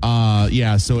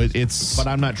 Yeah, so it's... But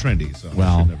I'm not trendy, so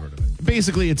Well, I've never heard of it.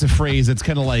 basically, it's a phrase that's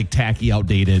kind of tacky,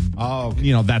 outdated. Oh,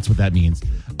 okay. That's what that means.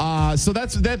 So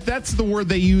that's the word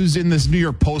they use in this New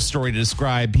York Post story to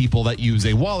describe people that use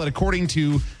a wallet, according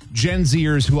to Gen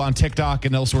Zers who on TikTok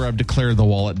and elsewhere have declared the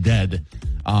wallet dead.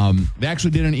 They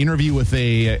actually did an interview with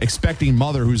a expecting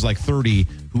mother who's 30,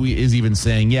 who is even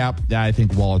saying, yeah, I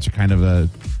think wallets are kind of a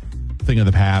thing of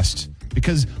the past.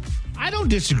 Because I don't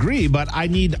disagree, but I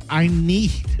need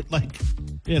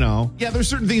yeah, there's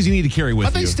certain things you need to carry with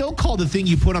But you. they still call the thing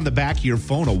you put on the back of your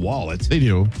phone a wallet. They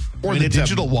do. Or the it's a-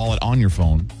 digital wallet on your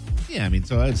phone. Yeah,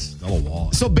 so it's still a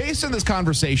wallet. So based on this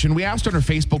conversation, we asked on our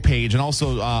Facebook page and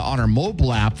also on our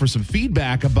mobile app for some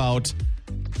feedback about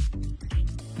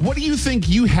what do you think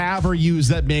you have or use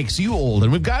that makes you old?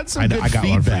 And we've got some good I got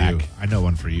feedback. one for you. I know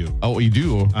one for you. Oh, you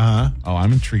do? Uh-huh. Oh,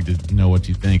 I'm intrigued to know what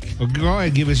you think. Well, go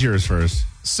ahead, give us yours first.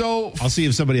 So I'll see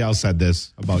if somebody else said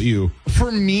this about you.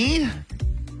 for me,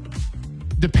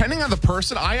 depending on the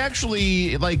person, I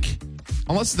actually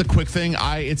unless it's a quick thing,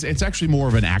 it's actually more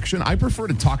of an action. I prefer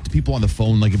to talk to people on the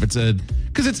phone, if it's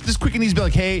because it's just quick and easy to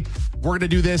be hey, we're going to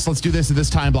do this. Let's do this at this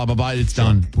time, blah, blah, blah. It's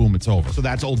done. Boom, it's over. So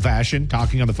that's old-fashioned,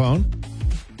 talking on the phone?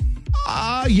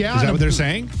 Yeah. Is that what they're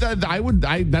saying?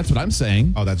 That's what I'm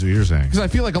saying. Oh, that's what you're saying. Because I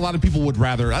feel like a lot of people would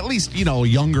rather, at least,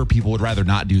 younger people would rather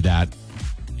not do that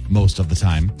most of the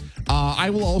time.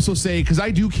 I will also say, because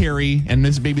I do carry, and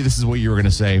maybe this is what you were going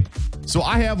to say. So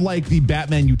I have the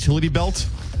Batman utility belt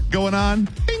going on.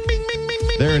 Bing, bing, bing, bing,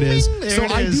 bing. There it is. So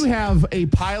I do have a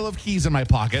pile of keys in my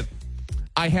pocket.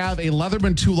 I have a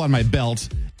Leatherman tool on my belt.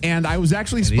 And I was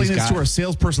actually explaining this to our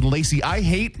salesperson, Lacey. I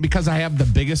hate, because I have the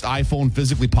biggest iPhone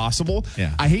physically possible,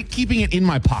 I hate keeping it in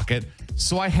my pocket.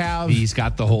 So I have... He's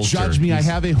got the holster. Judge me, I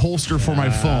have a holster for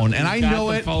my phone. And I know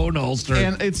it. Phone holster.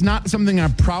 And it's not something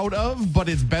I'm proud of, but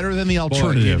it's better than the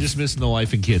alternative. Boy, you're just missing the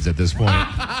wife and kids at this point.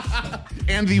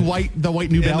 And the white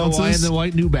New Balances. And the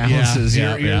white New Balances.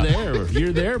 Yeah, You're there.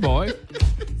 You're there, boy.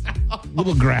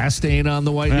 Little grass stain on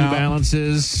the white New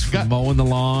Balances from mowing the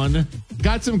lawn.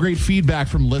 Got some great feedback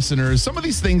from listeners. Some of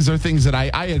these things are things that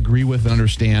I agree with and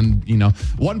understand.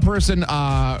 One person,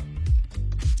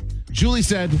 Julie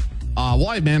said, well,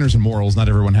 I have manners and morals. Not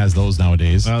everyone has those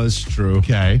nowadays. Oh, that's true.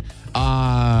 Okay.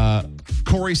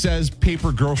 Corey says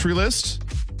paper grocery list.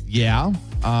 Yeah.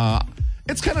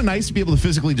 It's kind of nice to be able to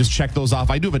physically just check those off.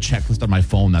 I do have a checklist on my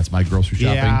phone. That's my grocery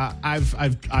shopping. Yeah,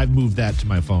 I've moved that to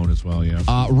my phone as well.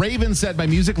 Yeah. Raven said my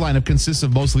music lineup consists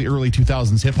of mostly early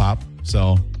 2000s hip hop.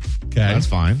 So, okay, that's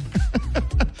fine.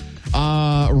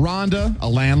 Rhonda, a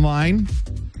landline.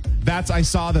 I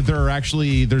saw that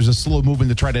there's a slow movement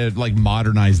to try to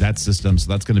modernize that system. So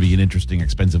that's going to be an interesting,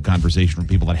 expensive conversation for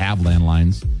people that have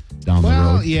landlines down the road.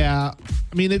 Well, yeah.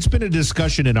 It's been a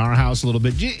discussion in our house a little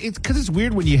bit. It's because it's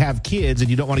weird when you have kids and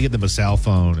you don't want to get them a cell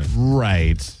phone.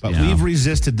 Right. But we've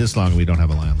resisted this long. We don't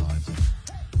have a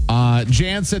landline.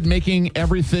 Jan said making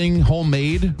everything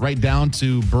homemade, right down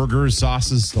to burgers,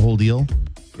 sauces, the whole deal.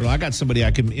 Girl, I got somebody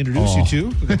I can introduce you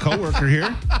to. A coworker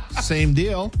here. Same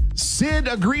deal. Sid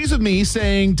agrees with me,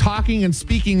 saying talking and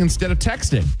speaking instead of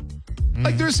texting.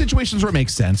 There's situations where it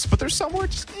makes sense, but there's somewhere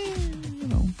just,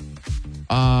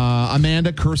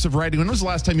 Amanda, cursive writing. When was the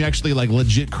last time you actually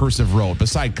legit cursive wrote,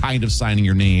 beside kind of signing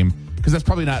your name? Because that's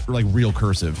probably not real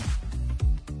cursive.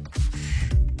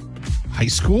 High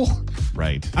school?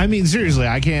 Right. Seriously,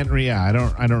 I can't. I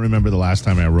don't remember the last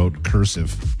time I wrote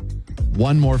cursive.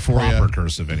 One more for you. Proper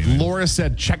cursive, anyway. Laura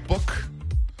said checkbook.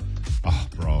 Oh,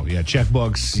 bro, yeah,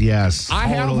 checkbooks, yes. I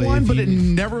have one, but it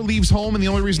never leaves home, and the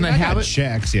only reason I have it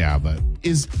checks, but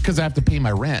is because I have to pay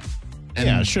my rent. And,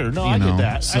 yeah, sure. No, I get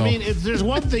that. So, I mean, if there's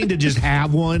one thing to just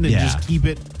have one and just keep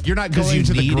it. You're not going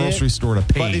to the grocery store to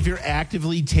pay. But if you're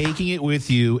actively taking it with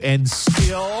you and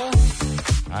still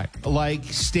like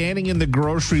standing in the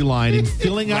grocery line and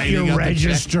filling out your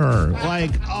register,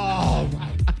 like, oh my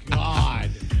God.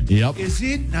 Yep. Is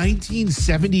it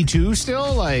 1972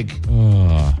 still? Like,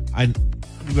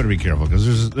 you better be careful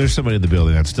because there's somebody in the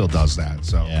building that still does that.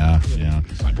 So yeah.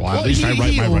 Well, at least I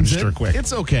write my register quick.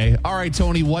 It's okay. All right,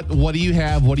 Tony. What do you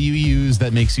have? What do you use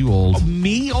that makes you old?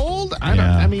 Me old?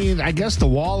 I mean, I guess the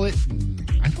wallet.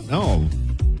 I don't know.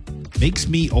 Makes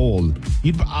me old.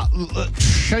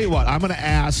 Tell you what. I'm going to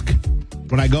ask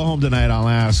when I go home tonight. I'll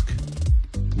ask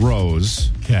Rose.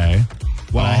 Okay.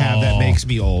 What I have that makes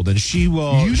me old, and she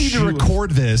will. You need to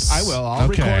record this. I will. I'll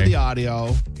record the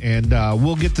audio, and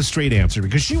we'll get the straight answer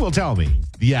because she will tell me.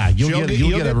 Yeah, you'll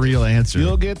get a real answer.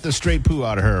 You'll get the straight poo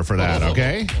out of her for that.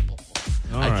 Okay.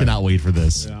 I cannot wait for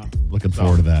this. Yeah. Looking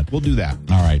forward to that. We'll do that.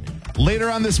 All right. Later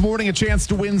on this morning, a chance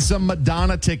to win some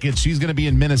Madonna tickets. She's going to be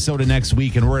in Minnesota next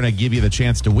week, and we're going to give you the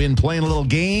chance to win. Playing a little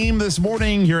game this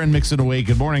morning here in Mix It Away.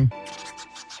 Good morning.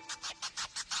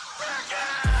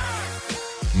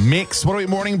 Mix 108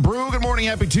 Morning Brew. Good morning.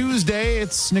 Happy Tuesday.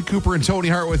 It's Nick Cooper and Tony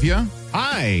Hart with you.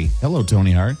 Hi. Hello,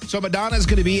 Tony Hart. So Madonna's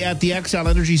going to be at the XL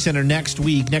Energy Center next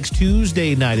week, next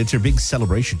Tuesday night. It's her big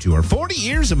celebration tour. 40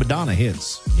 years of Madonna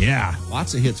hits. Yeah,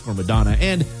 lots of hits for Madonna.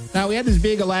 And now we had this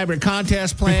big elaborate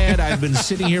contest planned. I've been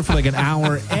sitting here for like an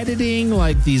hour editing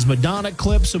like these Madonna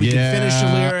clips so we can finish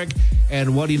the lyric.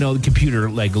 And what do you know? The computer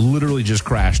like literally just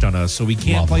crashed on us, so we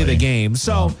can't play the game.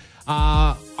 So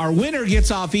our winner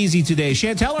gets off easy today.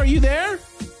 Chantel, are you there?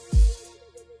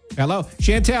 Hello,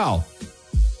 Chantel.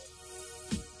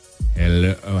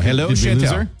 Hello,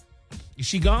 Chantel. Is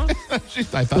she gone?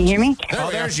 Can you hear me?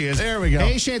 There she is. There we go.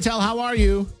 Hey, Chantel, how are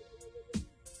you?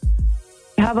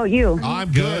 How about you?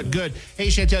 I'm good. Hey,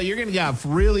 Chantel, you're going to get off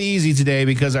really easy today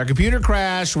because our computer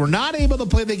crashed. We're not able to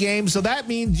play the game, so that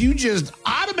means you just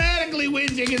automatically win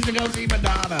tickets to go see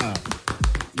Madonna.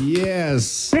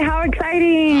 Yes. How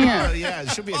exciting. Yeah,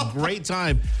 it should be a great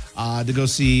time to go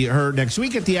see her next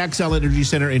week at the XL Energy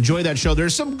Center. Enjoy that show.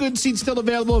 There's some good seats still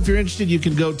available. If you're interested, you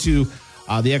can go to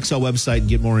the XL website and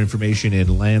get more information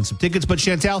and land some tickets. But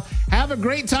Chantel, have a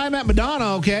great time at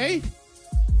Madonna, okay?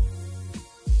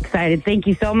 Excited. Thank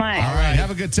you so much. All right. Have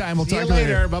a good time. We'll see talk you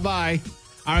later. Bye-bye.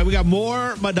 All right, we got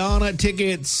more Madonna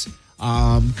tickets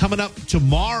coming up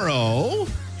tomorrow.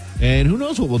 And who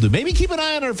knows what we'll do? Maybe keep an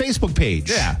eye on our Facebook page.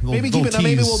 Yeah, maybe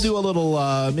we'll do a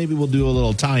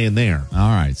little tie in there. All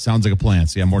right, sounds like a plan.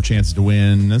 So yeah, more chances to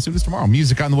win as soon as tomorrow.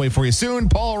 Music on the way for you soon.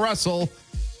 Paul Russell,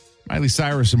 Miley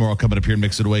Cyrus tomorrow coming up here and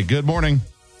Mix It Away. Good morning.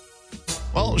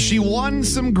 Well, she won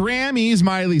some Grammys.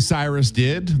 Miley Cyrus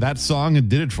did. That song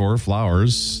did it for her.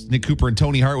 Flowers. Nick Cooper and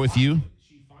Tony Hart with you.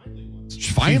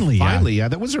 Finally, yeah.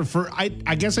 That was her first. I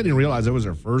guess I didn't realize that was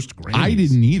her first Grammys. I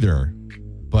didn't either.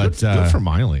 But good for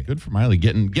Miley. Good for Miley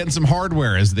getting some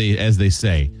hardware, as they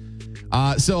say.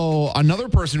 So another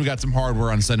person who got some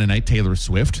hardware on Sunday night, Taylor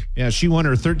Swift. Yeah, she won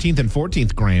her 13th and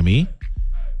 14th Grammy.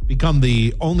 Become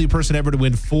the only person ever to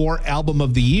win 4 Album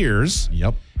of the Years.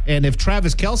 Yep. And if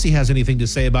Travis Kelce has anything to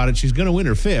say about it, she's going to win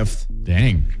her 5th.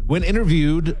 Dang. When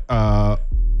interviewed, they're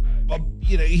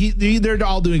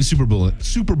all doing Super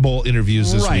Bowl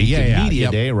interviews this week.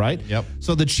 Media Day, right? Yep.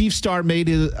 So the Chief star made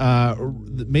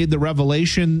the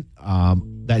revelation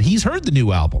that he's heard the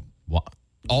new album. What?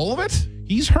 All of it?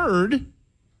 He's heard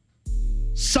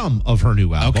some of her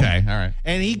new album. Okay, all right.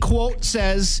 And he, quote,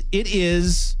 says, it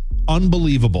is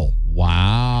unbelievable.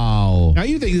 Wow. Now,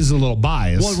 you think this is a little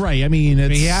biased. Well, right. I mean,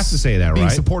 he has to say that, being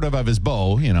right? supportive of his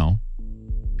beau, you know.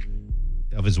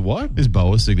 Of his what? His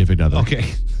beau, his significant other.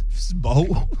 Okay. His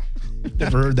beau?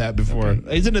 Never heard that before.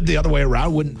 Okay. Isn't it the other way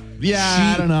around?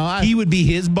 I don't know. He would be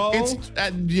his beau?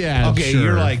 Yeah. Okay, sure.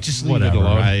 You're like, just leave whatever. it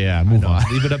alone. Move on.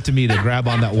 Leave it up to me to grab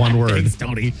on that one word. Thanks,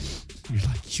 Tony. You're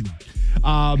like, you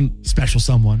special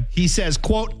someone. He says,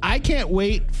 quote, I can't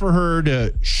wait for her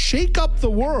to shake up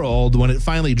the world when it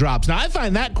finally drops. Now, I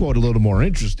find that quote a little more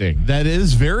interesting. That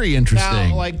is very interesting.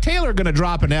 Now, like, Taylor going to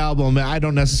drop an album, I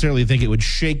don't necessarily think it would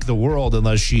shake the world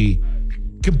unless she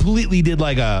completely did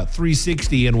like a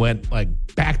 360 and went like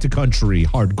back to country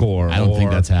hardcore. I don't think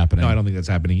that's happening. No, I don't think that's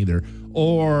happening either.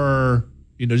 Or,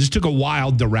 just took a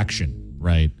wild direction.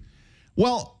 Right.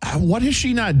 Well, what has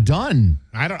she not done?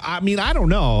 I don't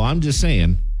know. I'm just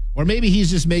saying. Or maybe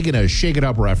he's just making a Shake It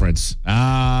Up reference. Maybe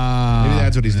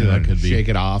that's what he's doing. That could be. Shake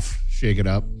it off. Shake it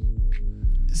up.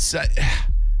 So,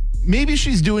 maybe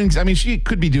she's doing, I mean, she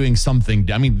could be doing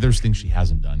something. I mean, there's things she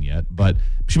hasn't done yet, but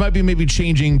she might be maybe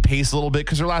changing pace a little bit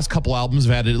because her last couple albums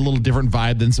have had a little different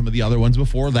vibe than some of the other ones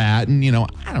before that. And, you know,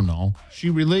 I don't know. She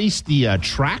released the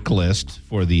track list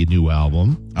for the new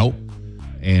album. Oh.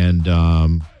 And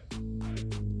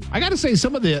I got to say,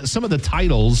 some of the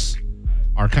titles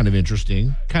are kind of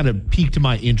interesting, kind of piqued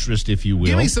my interest, if you will.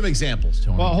 Give me some examples,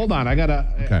 Tony. Well, hold on. I gotta.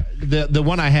 Okay. The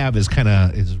one I have is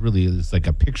it's like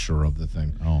a picture of the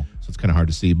thing. Oh, so it's kind of hard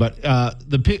to see. But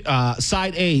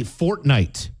side A,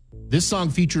 Fortnite. This song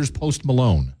features Post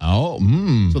Malone. Oh,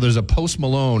 so there's a Post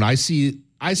Malone. I see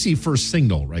first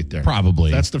single right there.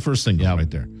 Probably. That's the first single right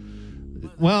there.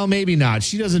 Well, maybe not.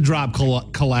 She doesn't drop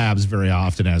collabs very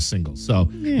often as singles, so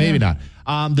maybe not.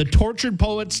 The Tortured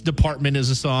Poets Department is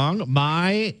a song.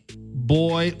 My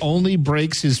Boy Only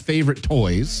Breaks His Favorite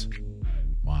Toys.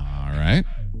 All right.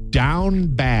 Down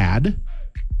Bad.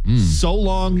 So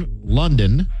Long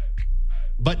London.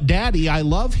 But Daddy, I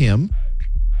Love Him.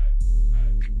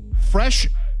 Fresh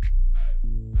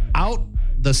Out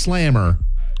the Slammer.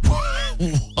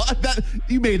 What?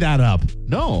 You made that up.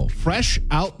 No, Fresh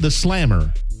Out the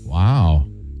Slammer. Wow.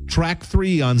 Track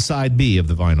 3 on side B of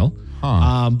the vinyl.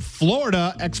 Huh.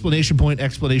 Florida, !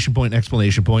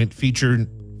 Featured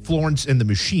Florence and the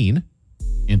Machine.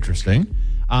 Interesting.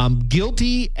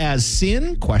 Guilty as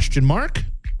Sin, ?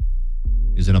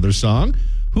 Is another song.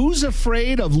 Who's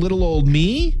Afraid of Little Old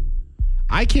Me?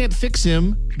 I Can't Fix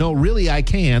Him. No, really, I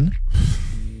can.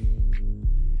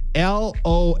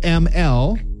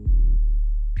 LOML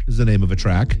is the name of a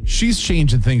track. She's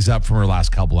changing things up from her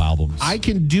last couple albums. I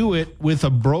Can Do It With a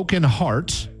Broken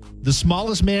Heart. The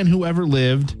Smallest Man Who Ever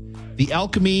Lived. The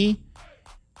Alchemy.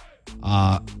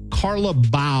 Carla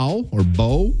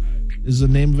Bow is the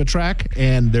name of a track.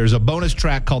 And there's a bonus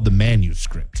track called The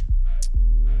Manuscript.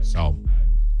 So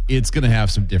it's going to have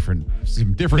some different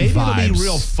maybe vibes. It'll be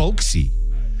real folksy.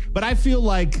 But I feel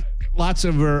like lots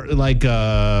of her, like,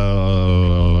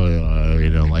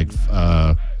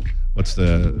 what's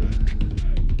the...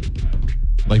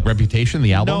 Like Reputation,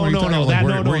 the album? No.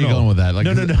 Where are you going with that? Like,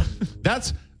 No.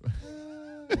 That's...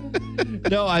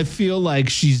 No, I feel like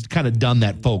she's kind of done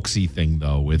that folksy thing,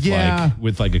 though, with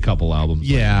like a couple albums.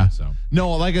 Yeah. So.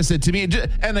 No, like I said, to me,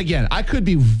 and again, I could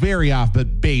be very off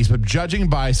base, but judging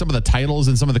by some of the titles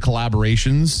and some of the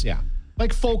collaborations. Yeah.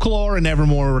 Like Folklore and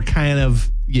Evermore were kind of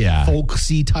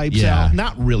folksy types out.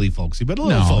 Not really folksy, but a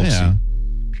little folksy. Yeah.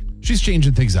 She's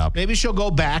changing things up. Maybe she'll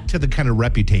go back to the kind of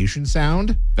Reputation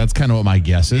sound. That's kind of what my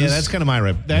guess is. Yeah, that's kind of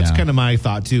kind of my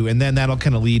thought too. And then that'll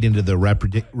kind of lead into the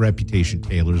Reputation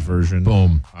Taylor's version.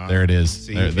 Boom. There it is.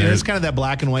 See, there's kind of that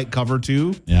black and white cover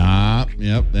too. Yeah.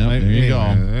 Yep. There you go.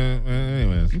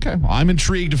 Anyways. Okay. Well, I'm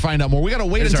intrigued to find out more. We got to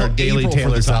wait until daily April Taylor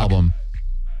for this talk. album.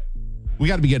 We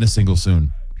got to be getting a single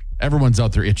soon. Everyone's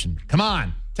out there itching. Come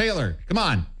on, Taylor. Come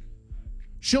on.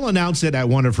 She'll announce it at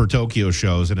one of her Tokyo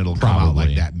shows, and it'll come out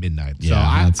like that midnight.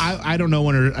 Yeah, so I don't know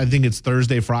when her. I think it's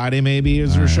Thursday, Friday, maybe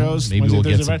is her shows. Maybe we'll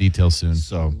get some details soon.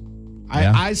 So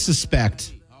I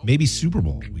suspect maybe Super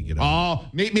Bowl we get.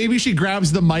 Maybe she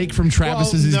grabs the mic from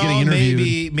Travis as he's getting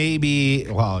interviewed. Maybe.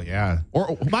 Well, yeah.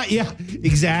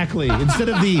 Exactly. Instead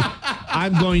of the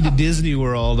I'm going to Disney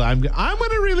World, I'm going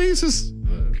to release this.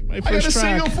 My first I got a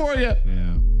track. single for you. Yeah.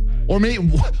 Or maybe,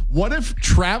 what if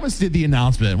Travis did the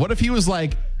announcement? What if he was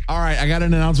like, all right, I got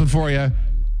an announcement for you,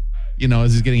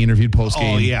 as he's getting interviewed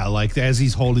post-game. Oh, yeah, like as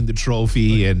he's holding the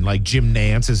trophy and like Jim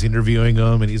Nance is interviewing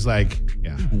him and he's like,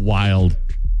 Wild.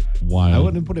 I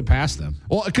wouldn't put it past them.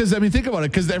 Well, because, think about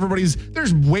it, because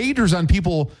there's wagers on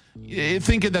people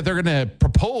thinking that they're going to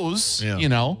propose,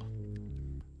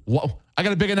 Well, I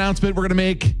got a big announcement we're going to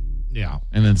make. Yeah.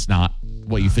 And then it's not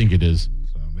what you think it is.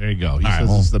 So there you go. He says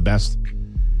it's the best.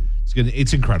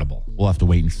 It's incredible. We'll have to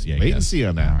wait and see. Wait and see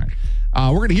on that. All right.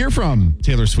 We're going to hear from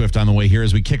Taylor Swift on the way here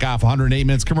as we kick off 108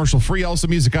 minutes commercial free. Also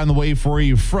music on the way for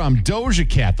you from Doja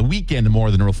Cat, The Weeknd, and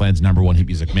more than Northland's #1 hit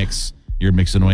music mix. You're mixing away.